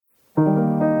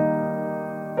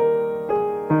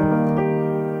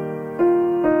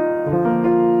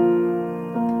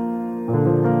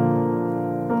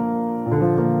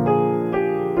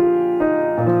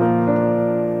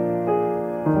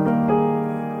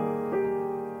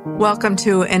Welcome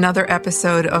to another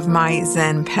episode of My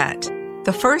Zen Pet,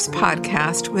 the first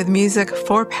podcast with music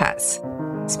for pets,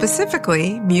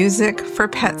 specifically music for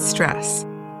pet stress.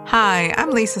 Hi, I'm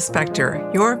Lisa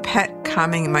Spector, your pet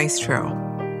calming maestro.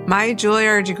 My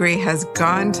Juilliard degree has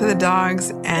gone to the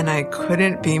dogs, and I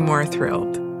couldn't be more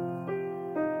thrilled.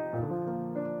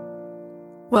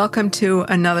 Welcome to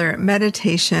another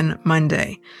Meditation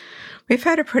Monday. We've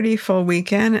had a pretty full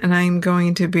weekend, and I'm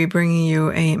going to be bringing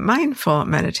you a mindful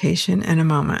meditation in a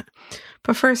moment.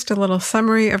 But first, a little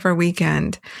summary of our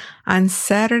weekend. On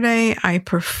Saturday, I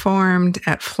performed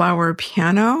at Flower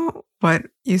Piano, what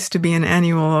used to be an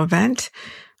annual event,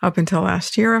 up until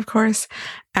last year, of course,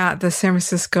 at the San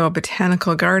Francisco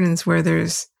Botanical Gardens, where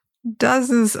there's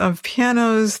dozens of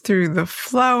pianos through the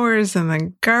flowers and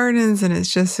the gardens, and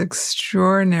it's just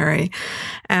extraordinary.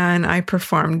 And I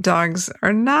performed. Dogs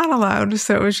are not allowed,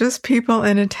 so it was just people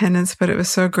in attendance, but it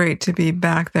was so great to be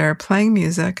back there playing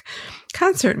music,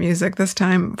 concert music this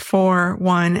time for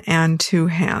one and two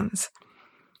hands.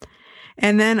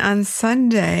 And then on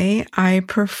Sunday, I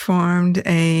performed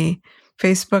a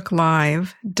Facebook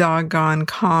Live Doggone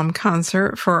Calm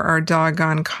concert for our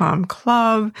Doggone Calm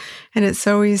Club. And it's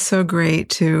always so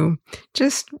great to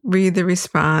just read the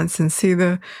response and see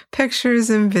the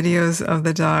pictures and videos of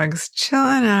the dogs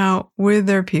chilling out with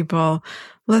their people,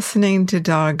 listening to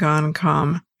Doggone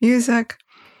Calm music.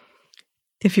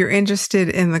 If you're interested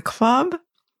in the club,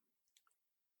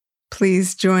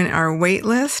 please join our wait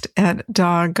list at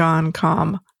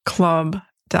doggonecalmclub.com.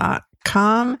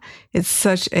 It's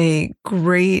such a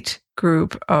great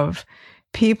group of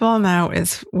people. Now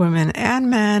it's women and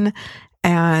men.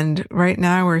 And right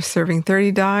now we're serving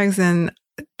 30 dogs, and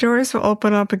doors will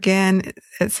open up again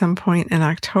at some point in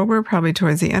October, probably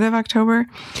towards the end of October.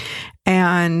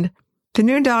 And the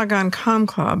new Doggone Calm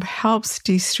Club helps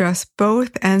de-stress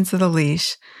both ends of the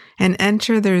leash and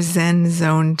enter their Zen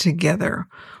zone together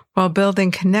while building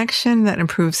connection that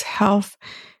improves health,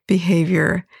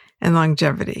 behavior, and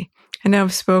longevity. I know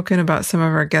I've spoken about some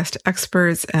of our guest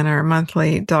experts and our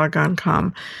monthly Doggone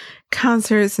Calm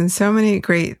concerts, and so many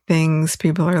great things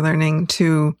people are learning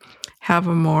to have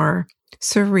a more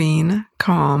serene,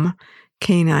 calm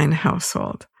canine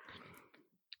household.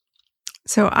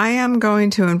 So I am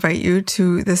going to invite you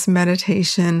to this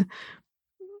meditation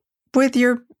with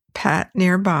your pet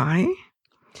nearby,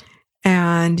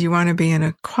 and you want to be in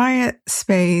a quiet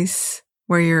space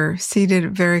where you're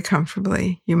seated very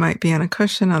comfortably. You might be on a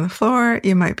cushion on the floor.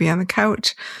 You might be on the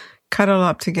couch, cuddled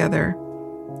up together.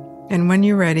 And when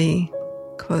you're ready,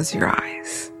 close your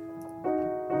eyes.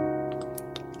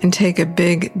 And take a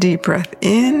big, deep breath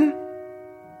in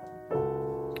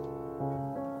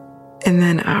and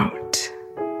then out.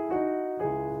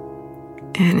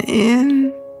 And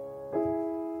in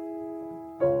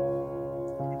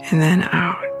and then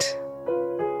out.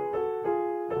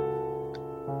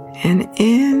 And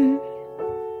in,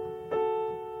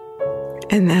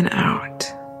 and then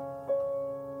out.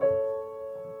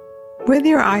 With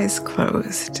your eyes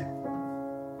closed,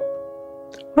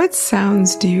 what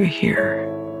sounds do you hear,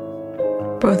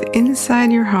 both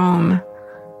inside your home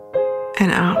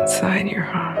and outside your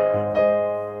home?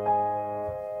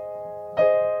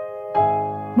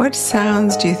 What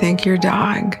sounds do you think your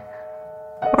dog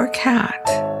or cat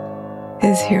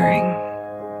is hearing?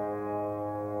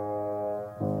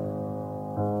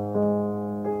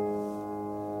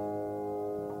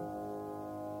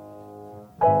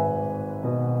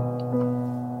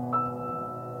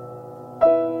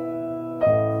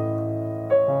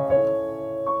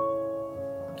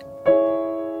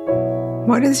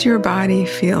 What is your body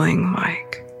feeling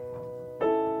like?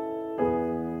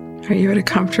 Are you at a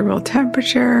comfortable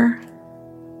temperature?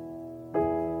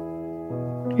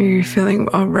 Are you feeling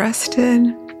well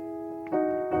rested?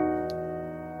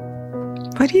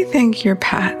 What do you think your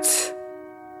pet's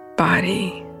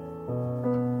body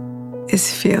is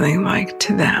feeling like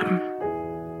to them?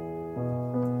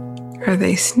 Are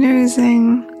they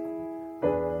snoozing?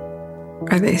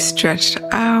 Are they stretched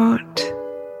out?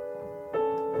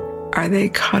 Are they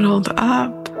cuddled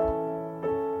up?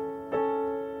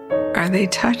 Are they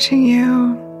touching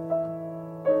you?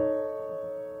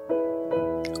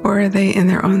 Or are they in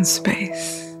their own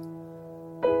space?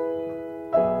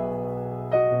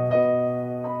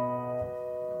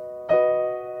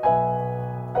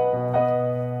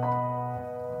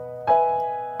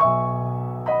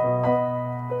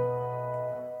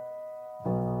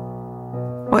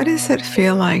 What does it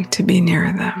feel like to be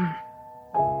near them?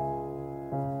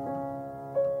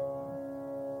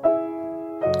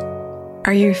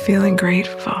 Are you feeling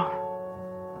grateful?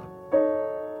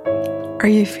 Are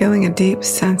you feeling a deep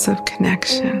sense of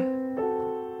connection?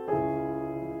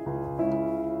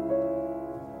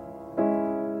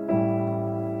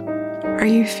 Are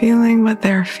you feeling what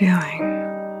they're feeling?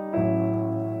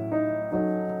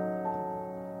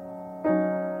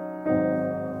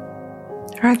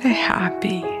 Are they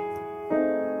happy?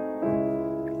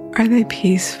 Are they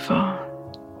peaceful?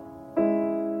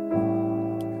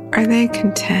 Are they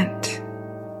content?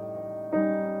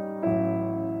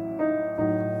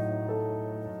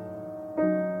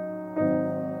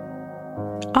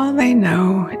 All they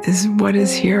know is what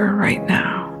is here right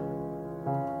now.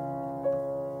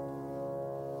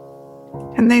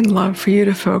 And they'd love for you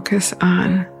to focus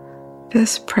on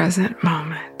this present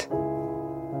moment.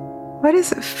 What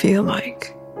does it feel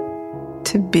like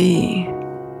to be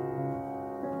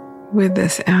with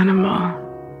this animal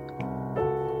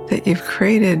that you've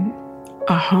created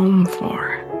a home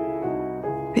for,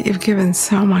 that you've given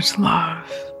so much love,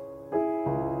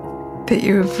 that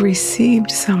you've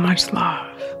received so much love?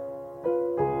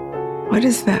 What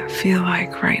does that feel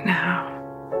like right now?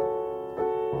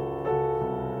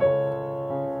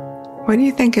 What do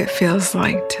you think it feels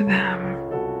like to them?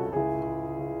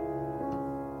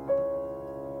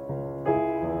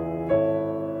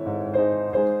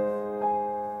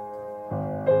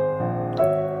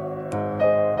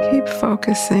 Keep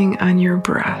focusing on your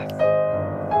breath,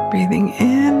 breathing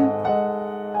in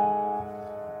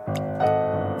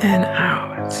and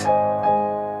out,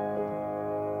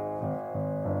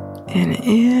 and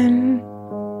in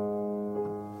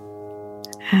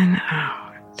and out.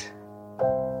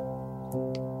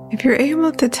 If you're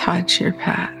able to touch your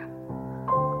pet,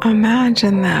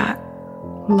 imagine that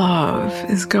love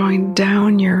is going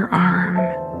down your arm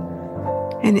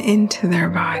and into their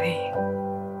body.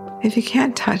 If you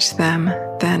can't touch them,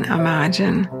 then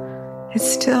imagine it's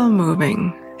still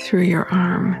moving through your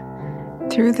arm,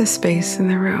 through the space in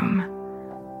the room,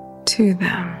 to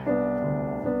them.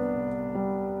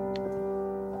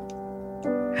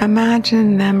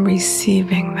 Imagine them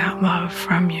receiving that love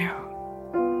from you.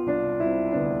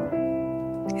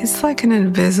 It's like an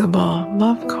invisible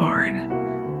love cord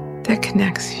that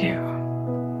connects you.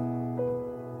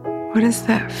 What does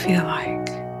that feel like?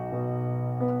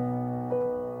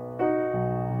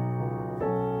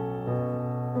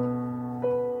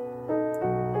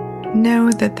 Know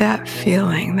that that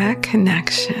feeling, that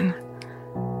connection,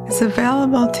 is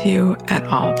available to you at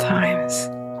all times,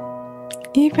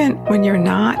 even when you're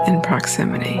not in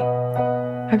proximity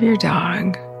of your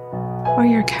dog or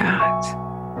your cat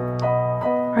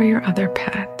or your other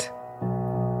pet.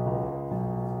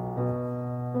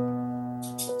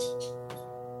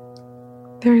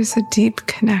 There is a deep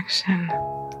connection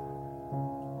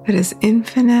that is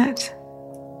infinite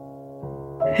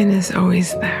and is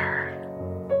always there.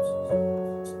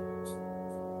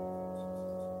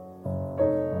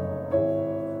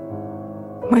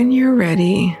 When you're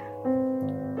ready,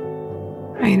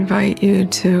 I invite you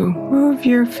to move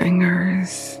your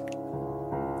fingers,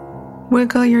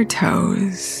 wiggle your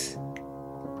toes,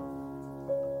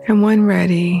 and when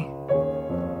ready,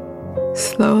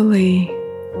 slowly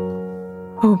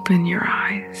open your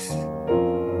eyes.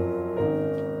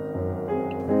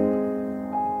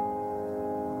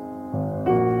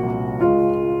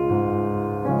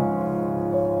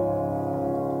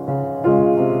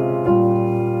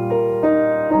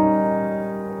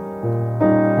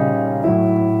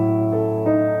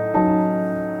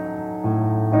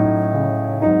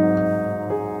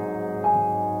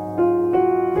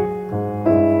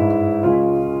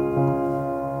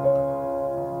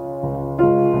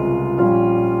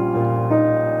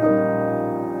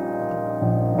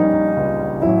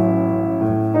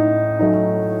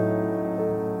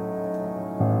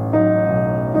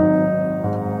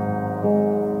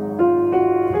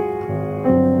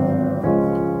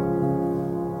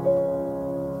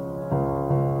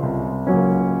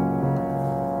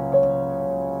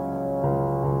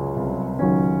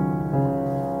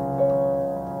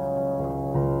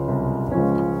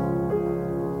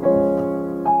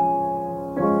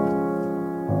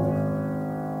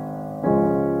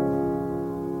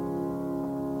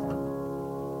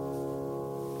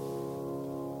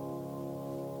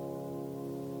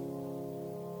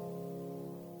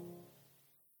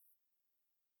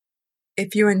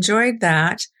 If you enjoyed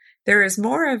that, there is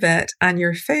more of it on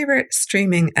your favorite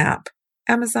streaming app,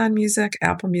 Amazon Music,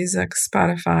 Apple Music,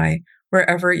 Spotify,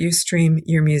 wherever you stream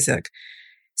your music.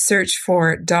 Search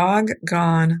for Dog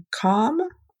Gone Calm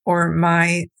or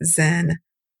My Zen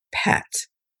Pet.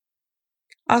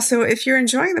 Also, if you're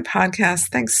enjoying the podcast,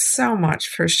 thanks so much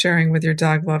for sharing with your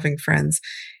dog-loving friends.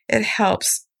 It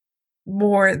helps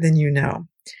more than you know.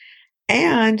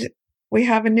 And we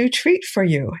have a new treat for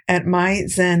you at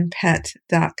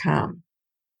myzenpet.com.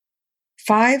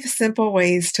 5 simple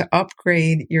ways to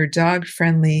upgrade your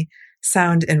dog-friendly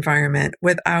sound environment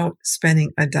without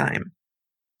spending a dime.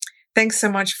 Thanks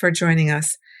so much for joining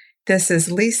us. This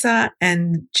is Lisa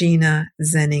and Gina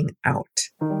Zenning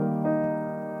out.